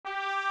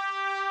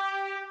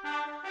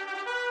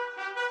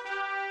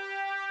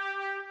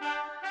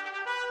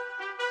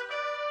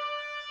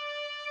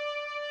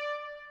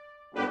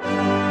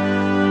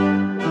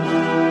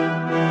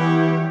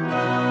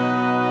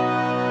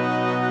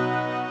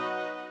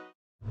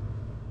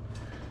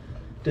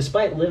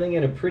Despite living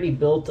in a pretty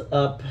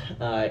built-up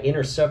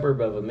inner suburb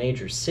of a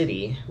major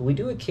city, we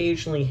do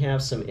occasionally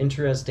have some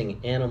interesting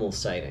animal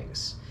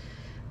sightings.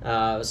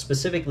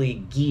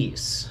 Specifically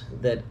geese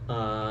that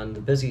on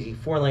the busy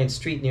four-lane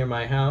street near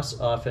my house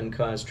often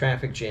cause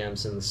traffic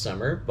jams in the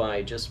summer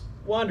by just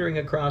wandering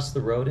across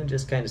the road and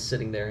just kind of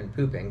sitting there and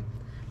pooping.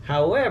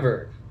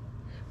 However,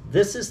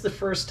 this is the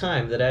first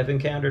time that I've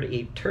encountered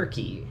a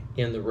turkey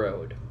in the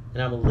road,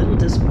 and I'm a little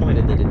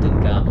disappointed that it didn't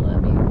gobble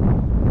at me.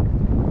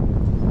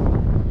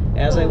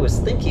 As I was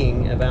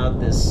thinking about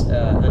this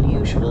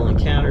unusual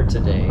encounter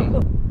today,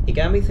 it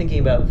got me thinking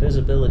about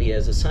visibility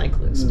as a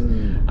cyclist.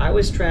 I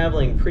was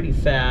traveling pretty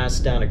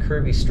fast down a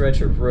curvy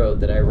stretch of road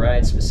that I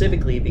ride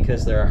specifically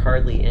because there are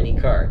hardly any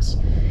cars.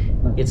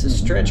 It's a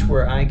stretch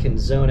where I can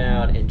zone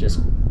out and just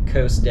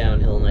coast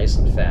downhill nice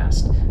and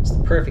fast. It's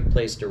the perfect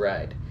place to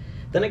ride.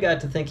 Then I got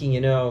to thinking,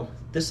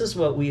 this is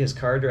what we as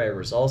car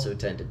drivers also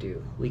tend to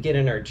do. We get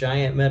in our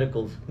giant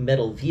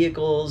metal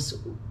vehicles,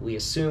 we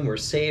assume we're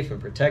safe and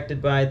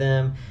protected by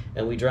them,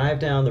 and we drive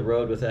down the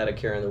road without a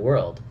care in the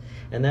world.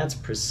 And that's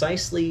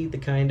precisely the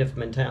kind of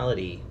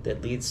mentality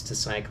that leads to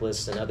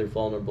cyclists and other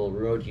vulnerable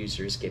road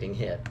users getting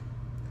hit.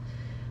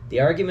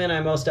 The argument I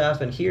most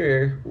often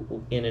hear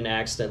in an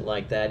accident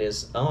like that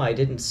is, "Oh, I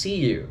didn't see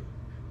you."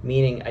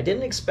 Meaning, I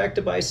didn't expect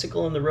a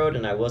bicycle on the road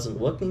and I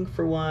wasn't looking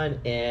for one,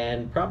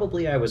 and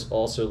probably I was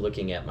also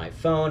looking at my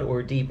phone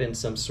or deep in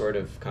some sort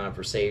of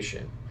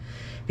conversation.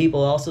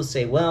 People also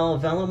say, well,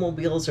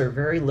 velomobiles are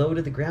very low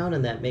to the ground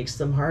and that makes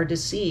them hard to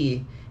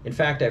see. In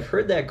fact, I've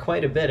heard that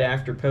quite a bit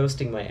after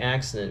posting my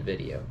accident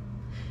video.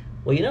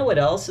 Well, you know what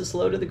else is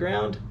low to the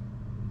ground?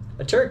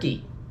 A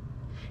turkey.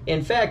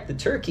 In fact, the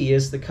turkey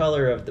is the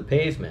color of the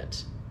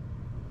pavement.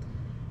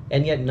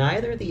 And yet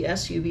neither the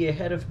SUV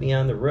ahead of me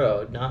on the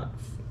road, not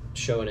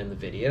shown in the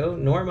video,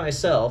 nor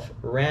myself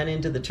ran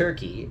into the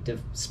turkey,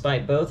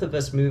 despite both of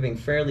us moving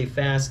fairly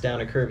fast down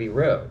a curvy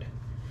road.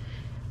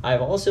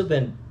 I've also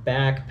been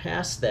back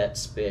past that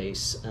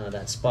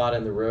spot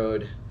in the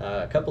road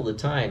a couple of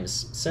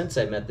times since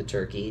I met the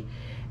turkey,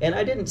 and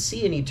I didn't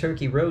see any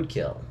turkey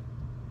roadkill,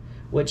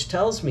 which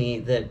tells me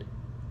that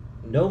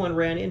no one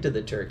ran into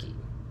the turkey.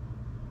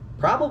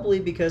 Probably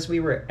because we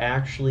were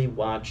actually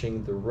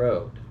watching the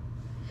road.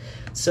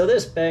 So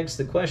this begs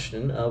the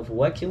question of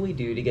what can we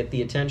do to get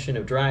the attention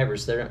of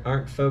drivers that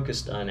aren't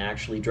focused on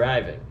actually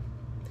driving?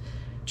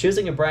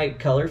 Choosing a bright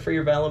color for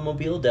your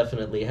Velomobile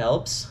definitely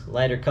helps.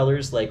 Lighter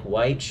colors like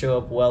white show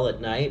up well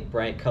at night.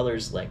 Bright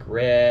colors like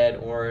red,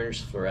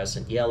 orange,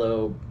 fluorescent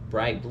yellow,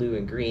 bright blue,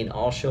 and green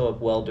all show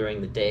up well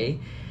during the day.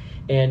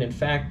 And in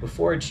fact,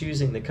 before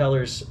choosing the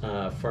colors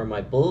for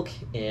my Bulk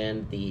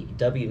and the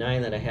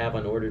W9 that I have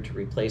on order to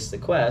replace the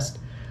Quest,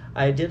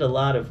 I did a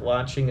lot of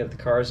watching of the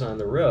cars on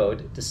the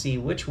road to see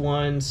which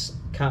ones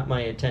caught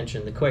my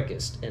attention the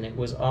quickest, and it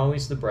was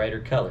always the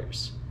brighter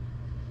colors.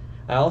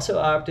 I also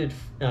opted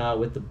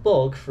with the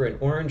Bulk for an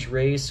orange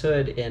raised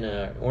hood and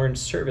an orange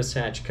service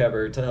hatch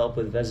cover to help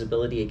with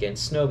visibility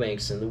against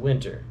snowbanks in the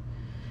winter.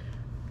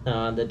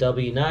 The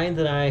W9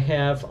 that I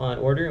have on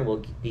order and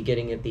will be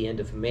getting at the end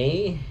of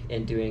May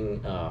and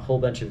doing a whole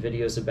bunch of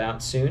videos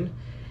about soon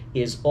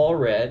is all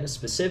red,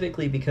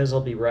 specifically because I'll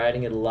be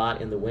riding it a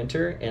lot in the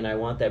winter and I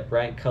want that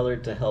bright color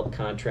to help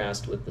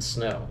contrast with the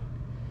snow.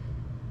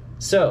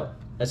 So,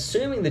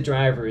 assuming the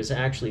driver is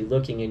actually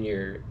looking in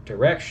your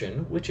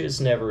direction, which is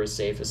never a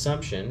safe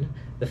assumption,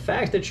 the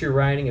fact that you're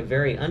riding a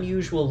very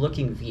unusual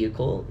looking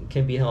vehicle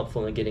can be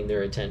helpful in getting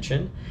their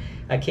attention.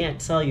 I can't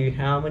tell you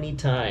how many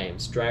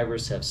times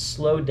drivers have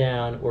slowed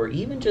down or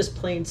even just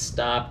plain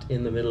stopped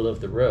in the middle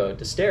of the road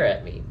to stare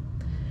at me.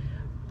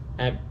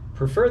 I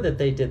prefer that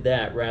they did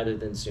that rather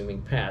than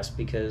zooming past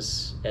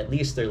because at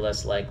least they're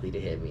less likely to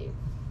hit me.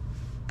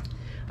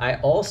 I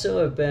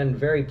also have been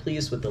very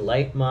pleased with the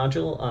light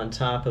module on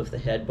top of the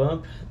head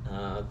bump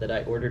that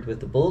I ordered with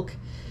the Bulk.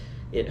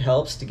 It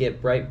helps to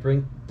get bright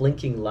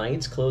blinking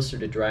lights closer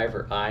to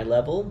driver eye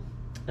level.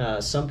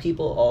 Some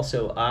people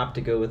also opt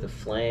to go with a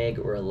flag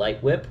or a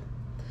light whip.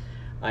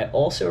 I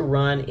also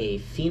run a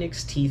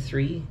Phoenix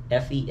T3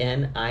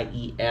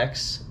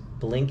 FENIEX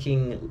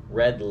blinking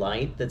red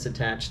light that's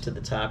attached to the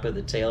top of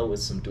the tail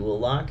with some dual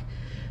lock.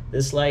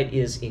 This light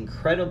is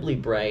incredibly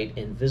bright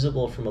and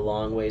visible from a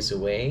long ways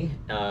away.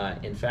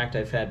 In fact,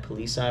 I've had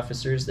police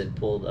officers that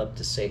pulled up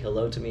to say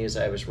hello to me as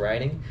I was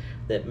riding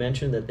that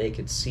mentioned that they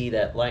could see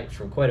that light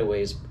from quite a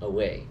ways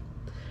away.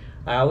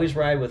 I always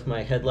ride with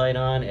my headlight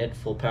on at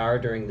full power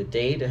during the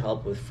day to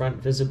help with front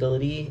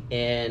visibility,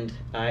 and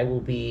I will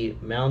be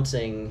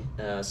mounting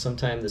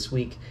sometime this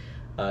week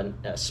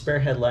a spare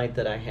headlight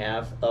that I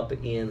have up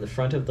in the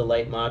front of the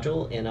light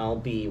module, and I'll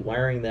be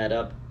wiring that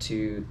up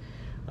to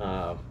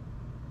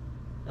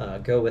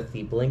go with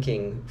the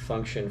blinking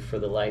function for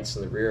the lights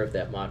in the rear of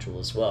that module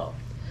as well.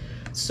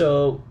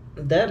 So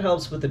that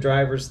helps with the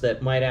drivers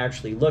that might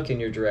actually look in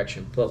your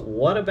direction, but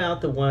what about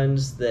the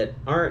ones that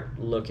aren't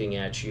looking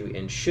at you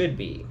and should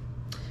be?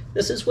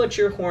 This is what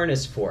your horn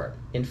is for.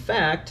 In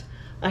fact,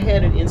 I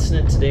had an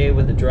incident today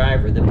with a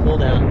driver that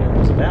pulled out and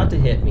was about to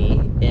hit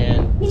me,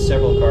 and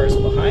several cars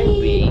behind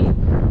me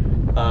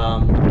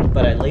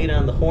But I laid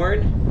on the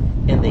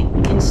horn, and they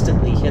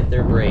instantly hit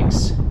their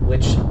brakes,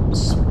 which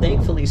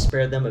thankfully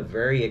spared them a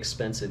very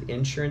expensive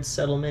insurance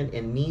settlement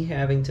and me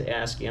having to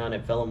ask Jan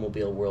at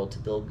Velomobile World to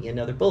build me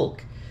another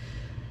bulk.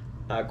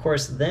 Of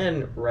course,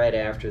 then right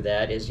after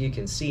that, as you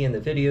can see in the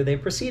video, they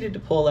proceeded to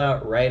pull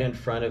out right in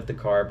front of the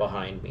car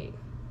behind me.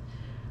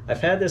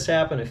 I've had this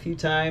happen a few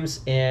times,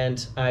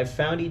 and I've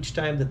found each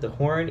time that the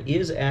horn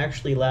is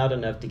actually loud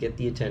enough to get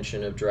the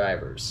attention of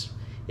drivers.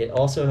 It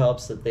also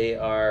helps that they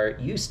are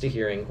used to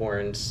hearing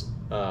horns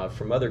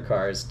from other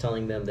cars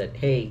telling them that,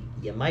 hey,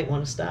 you might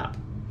want to stop.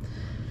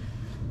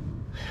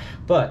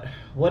 But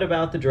what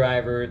about the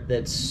driver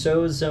that's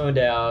so zoned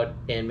out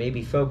and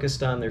maybe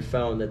focused on their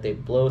phone that they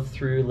blow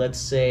through, let's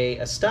say,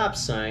 a stop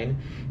sign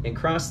and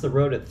cross the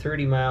road at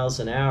 30 miles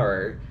an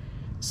hour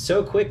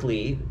so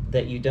quickly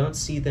that you don't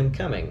see them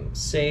coming?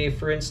 Say,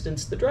 for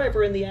instance, the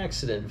driver in the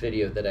accident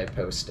video that I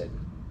posted.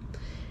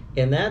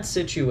 In that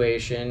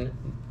situation,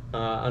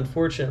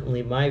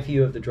 unfortunately, my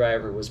view of the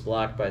driver was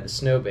blocked by the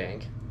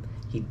snowbank.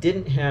 He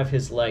didn't have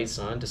his lights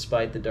on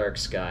despite the dark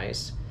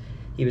skies.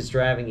 He was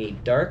driving a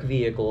dark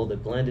vehicle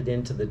that blended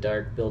into the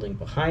dark building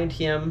behind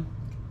him,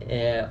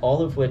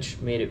 all of which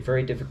made it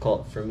very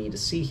difficult for me to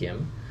see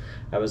him.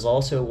 I was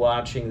also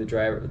watching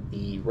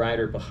the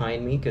rider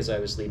behind me because I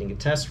was leading a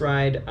test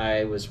ride.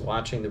 I was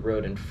watching the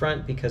road in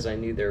front because I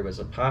knew there was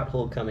a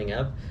pothole coming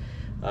up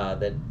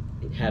that,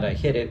 had I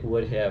hit it,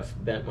 would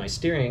have bent my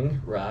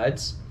steering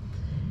rods.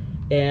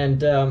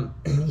 And,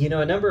 you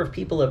know, a number of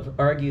people have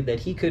argued that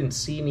he couldn't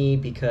see me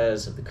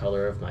because of the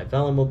color of my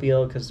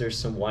Velomobile, because there's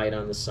some white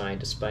on the side,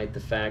 despite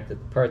the fact that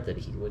the part that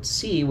he would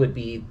see would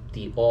be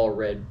the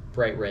all-red,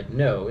 bright red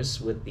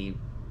nose with the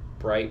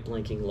bright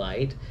blinking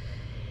light.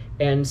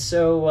 And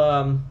so,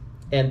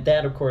 and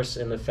that, of course,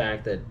 and the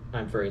fact that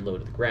I'm very low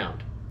to the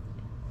ground.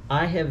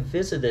 I have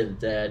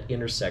visited that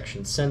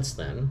intersection since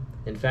then,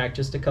 in fact,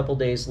 just a couple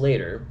days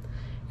later,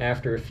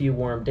 after a few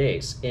warm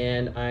days,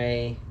 and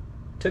I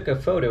took a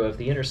photo of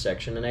the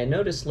intersection, and I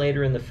noticed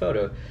later in the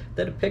photo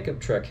that a pickup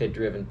truck had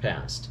driven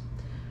past.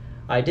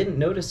 I didn't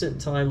notice it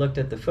until I looked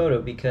at the photo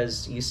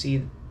because, you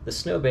see, the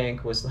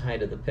snowbank was the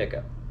height of the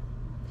pickup.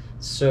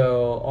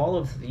 So all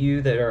of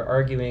you that are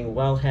arguing,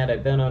 well, had I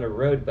been on a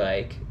road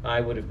bike,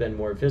 I would have been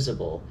more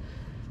visible.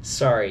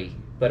 Sorry,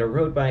 but a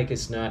road bike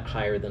is not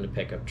higher than a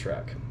pickup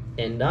truck.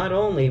 And not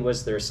only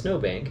was there a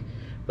snowbank,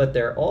 but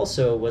there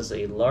also was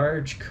a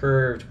large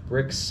curved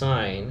brick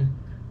sign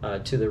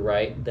to the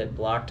right that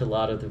blocked a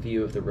lot of the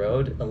view of the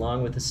road,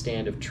 along with a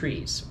stand of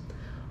trees.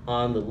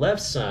 On the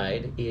left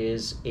side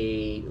is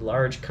a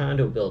large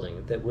condo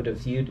building that would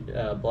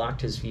have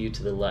blocked his view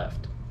to the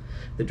left.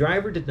 The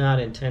driver did not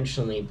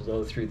intentionally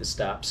blow through the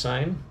stop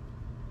sign.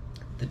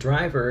 The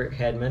driver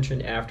had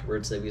mentioned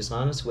afterwards that he was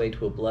on his way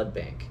to a blood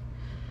bank.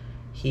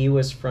 He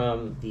was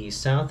from the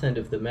south end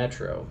of the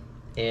metro,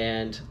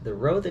 and the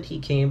road that he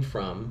came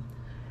from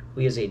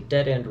was a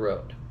dead-end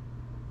road.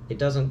 It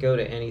doesn't go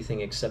to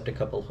anything except a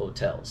couple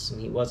hotels, and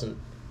he wasn't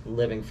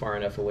living far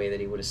enough away that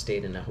he would have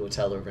stayed in a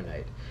hotel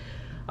overnight.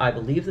 I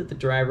believe that the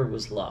driver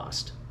was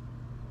lost.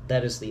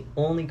 That is the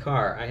only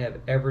car I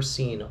have ever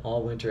seen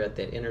all winter at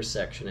that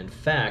intersection. In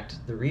fact,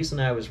 the reason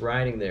I was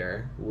riding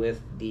there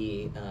with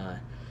the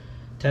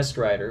test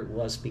rider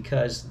was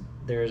because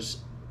there's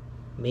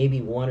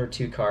maybe one or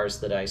two cars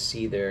that I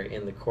see there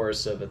in the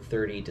course of a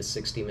 30 to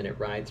 60 minute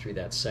ride through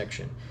that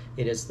section.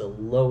 It is the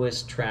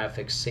lowest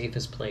traffic,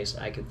 safest place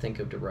I could think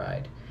of to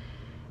ride.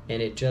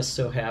 And it just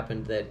so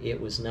happened that it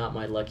was not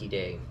my lucky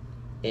day.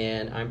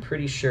 And I'm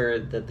pretty sure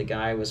that the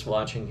guy was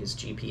watching his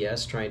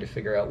GPS trying to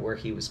figure out where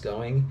he was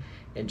going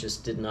and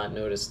just did not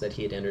notice that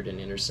he had entered an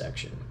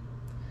intersection.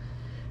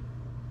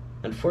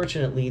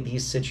 Unfortunately,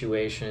 these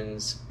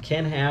situations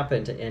can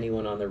happen to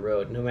anyone on the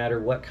road, no matter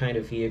what kind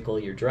of vehicle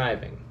you're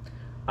driving.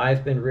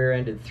 I've been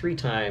rear-ended 3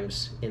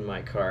 times in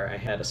my car. I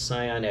had a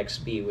Scion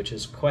XB, which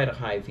is quite a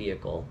high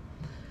vehicle.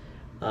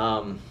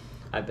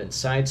 I've been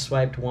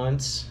sideswiped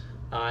once.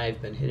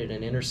 I've been hit at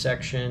an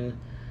intersection.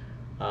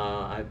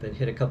 I've been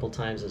hit a couple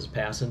times as a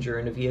passenger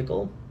in a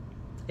vehicle.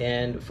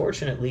 And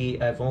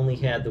fortunately, I've only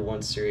had the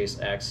one serious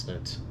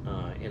accident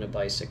in a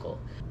bicycle.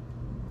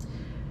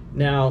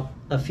 Now,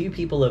 a few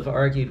people have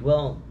argued,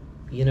 well,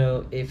 you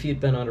know, if you'd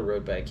been on a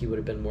road bike, you would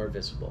have been more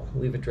visible.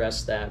 We've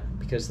addressed that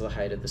because of the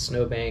height of the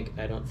snowbank.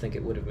 I don't think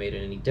it would have made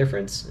any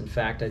difference. In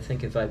fact, I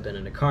think if I'd been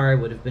in a car, I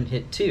would have been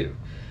hit too.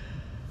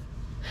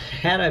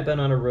 Had I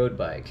been on a road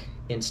bike,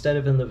 instead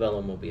of in the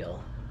Velomobile,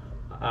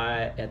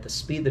 at the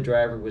speed the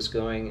driver was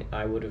going,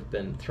 I would have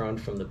been thrown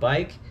from the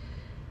bike.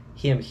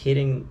 Him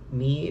hitting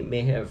me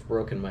may have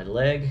broken my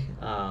leg.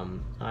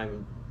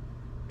 I'm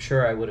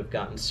sure I would have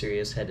gotten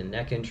serious head and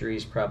neck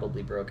injuries,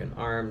 probably broken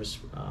arms,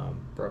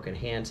 broken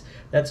hands.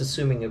 That's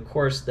assuming, of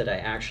course, that I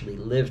actually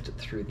lived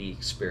through the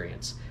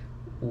experience,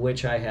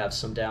 which I have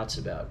some doubts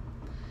about.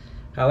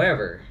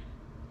 However,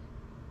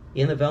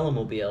 in the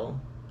Velomobile,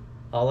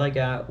 all I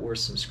got were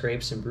some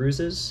scrapes and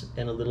bruises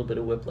and a little bit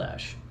of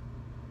whiplash.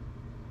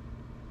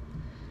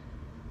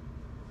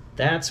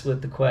 That's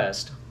with the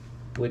Quest.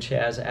 which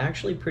has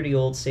actually pretty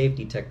old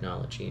safety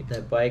technology.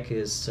 That bike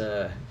is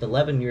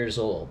 11 years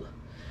old.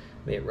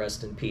 May it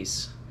rest in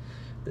peace.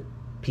 The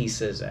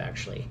pieces,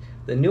 actually.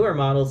 The newer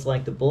models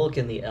like the Bulk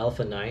and the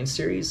Alpha 9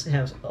 series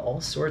have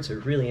all sorts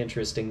of really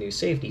interesting new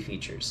safety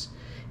features.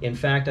 In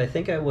fact, I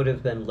think I would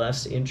have been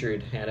less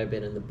injured had I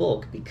been in the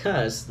Bulk,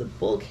 because the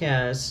Bulk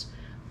has,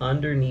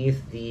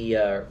 underneath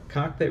the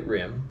cockpit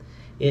rim,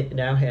 it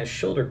now has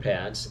shoulder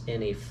pads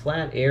in a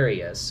flat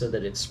area so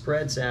that it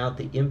spreads out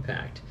the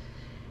impact.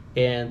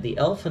 And the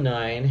Alpha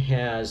 9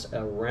 has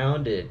a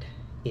rounded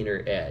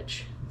inner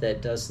edge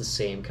that does the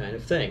same kind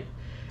of thing.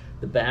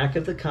 The back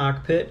of the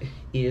cockpit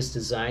is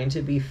designed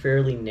to be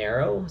fairly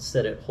narrow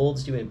so that it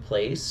holds you in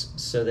place,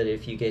 so that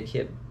if you get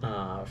hit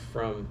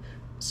from,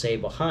 say,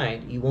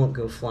 behind, you won't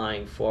go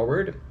flying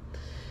forward.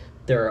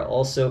 There are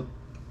also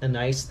a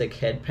nice thick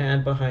head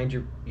pad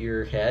behind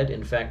your head.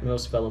 In fact,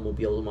 most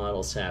Velomobile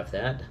models have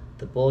that.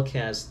 The Bulk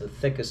has the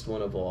thickest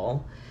one of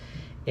all,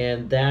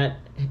 and that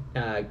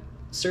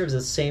serves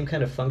the same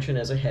kind of function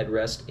as a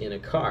headrest in a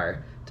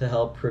car to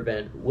help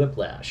prevent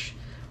whiplash.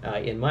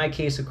 In my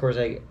case, of course,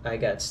 I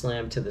got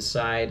slammed to the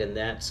side, and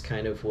that's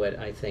kind of what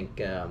I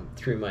think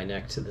threw my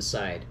neck to the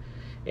side,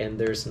 and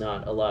there's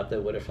not a lot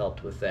that would have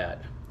helped with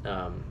that.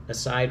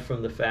 Aside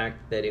from the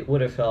fact that it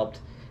would have helped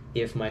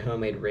if my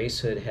homemade race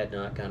hood had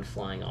not gone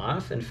flying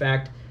off. In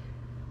fact,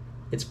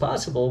 it's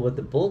possible with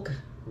the Bulk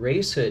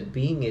race hood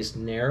being as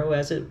narrow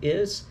as it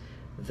is,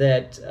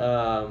 that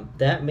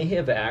that may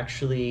have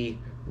actually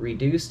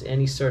reduced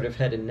any sort of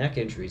head and neck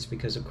injuries,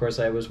 because of course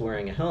I was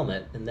wearing a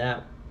helmet, and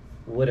that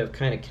would have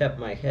kind of kept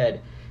my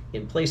head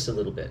in place a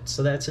little bit.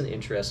 So that's an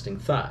interesting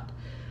thought.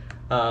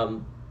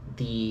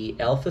 The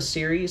Alpha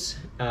series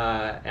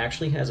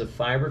actually has a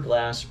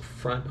fiberglass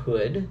front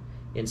hood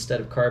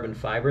instead of carbon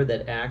fiber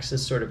that acts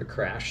as sort of a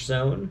crash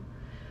zone.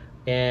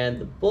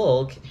 And the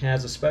Bulk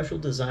has a special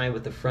design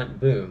with the front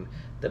boom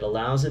that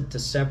allows it to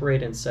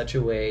separate in such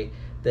a way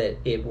that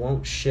it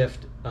won't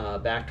shift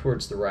back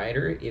towards the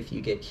rider if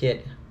you get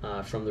hit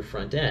from the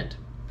front end.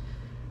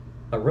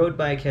 A road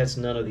bike has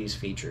none of these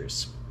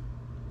features.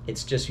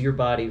 It's just your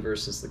body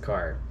versus the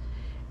car.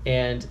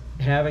 And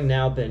having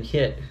now been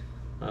hit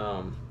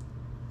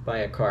by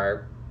a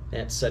car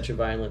at such a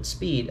violent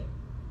speed,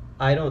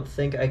 I don't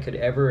think I could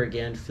ever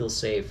again feel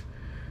safe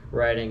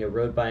riding a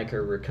road bike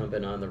or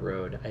recumbent on the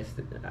road.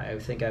 I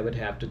think I would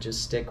have to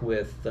just stick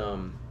with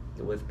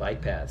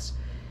bike paths,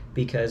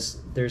 because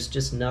there's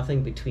just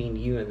nothing between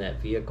you and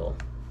that vehicle.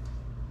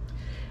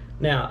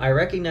 Now, I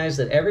recognize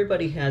that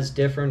everybody has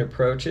different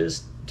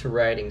approaches to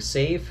riding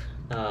safe,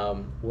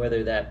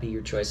 whether that be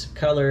your choice of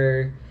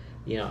color,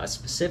 a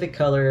specific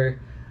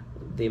color,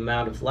 the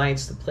amount of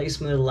lights, the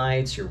placement of the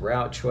lights, your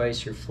route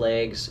choice, your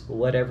flags,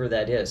 whatever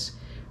that is.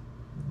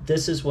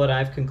 This is what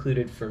I've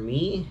concluded for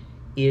me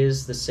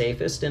is the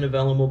safest in a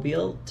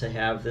Velomobile, to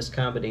have this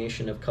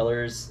combination of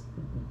colors,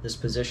 this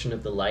position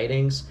of the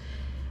lightings,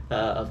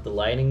 of the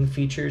lighting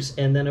features,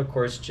 and then of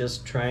course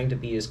just trying to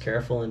be as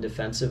careful and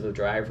defensive a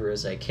driver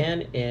as I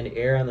can and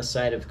err on the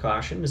side of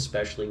caution,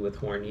 especially with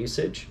horn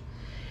usage.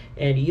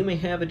 And you may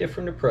have a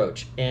different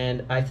approach,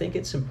 and I think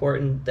it's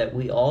important that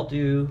we all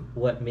do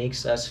what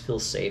makes us feel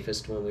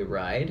safest when we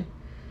ride,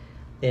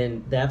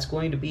 and that's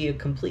going to be a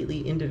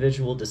completely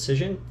individual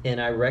decision. And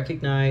I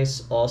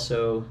recognize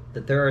also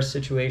that there are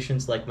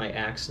situations like my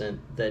accident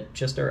that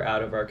just are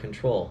out of our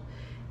control,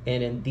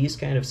 and in these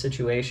kind of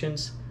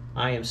situations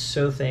I am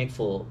so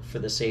thankful for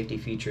the safety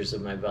features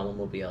of my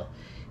Velomobile.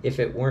 If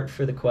it weren't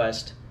for the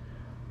Quest,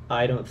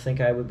 I don't think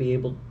I would be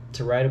able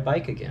to ride a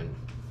bike again.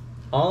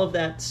 All of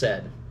that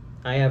said,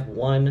 I have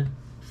one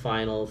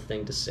final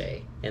thing to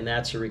say, and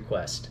that's a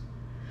request.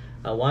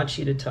 I want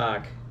you to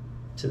talk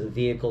to the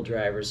vehicle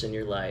drivers in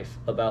your life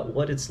about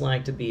what it's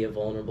like to be a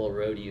vulnerable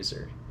road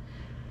user.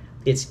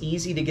 It's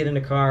easy to get in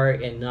a car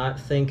and not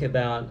think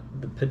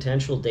about the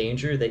potential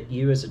danger that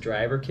you as a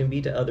driver can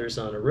be to others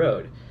on a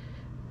road.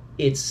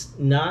 It's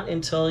not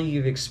until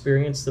you've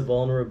experienced the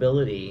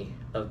vulnerability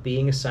of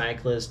being a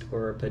cyclist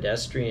or a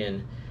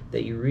pedestrian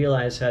that you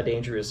realize how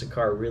dangerous a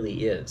car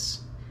really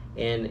is,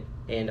 and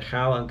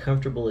how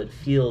uncomfortable it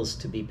feels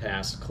to be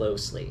passed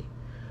closely,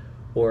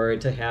 or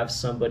to have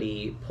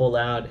somebody pull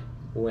out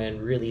when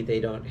really they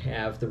don't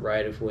have the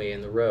right-of-way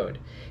in the road.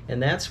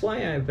 And that's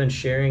why I've been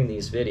sharing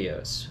these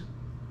videos,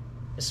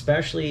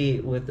 especially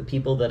with the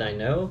people that I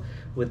know,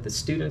 with the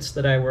students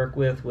that I work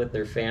with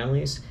their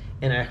families,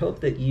 and I hope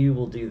that you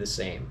will do the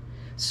same.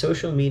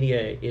 Social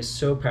media is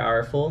so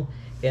powerful,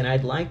 and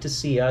I'd like to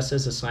see us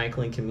as a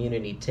cycling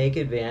community take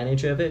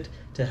advantage of it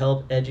to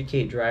help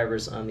educate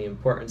drivers on the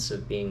importance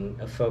of being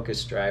a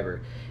focused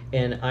driver.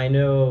 And I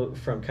know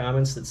from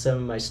comments that some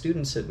of my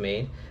students have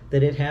made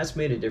that it has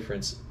made a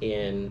difference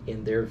in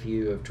their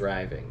view of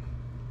driving.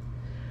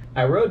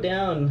 I rode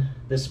down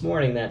this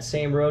morning that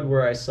same road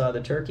where I saw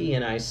the turkey,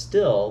 and I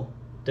still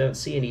don't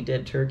see any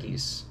dead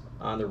turkeys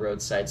on the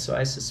roadside, so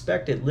I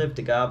suspect it lived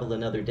to gobble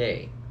another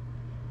day.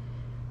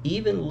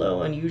 Even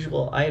low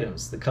unusual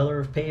items, the color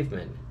of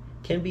pavement,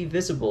 can be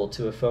visible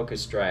to a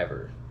focused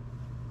driver.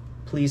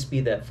 Please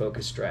be that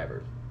focused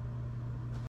driver.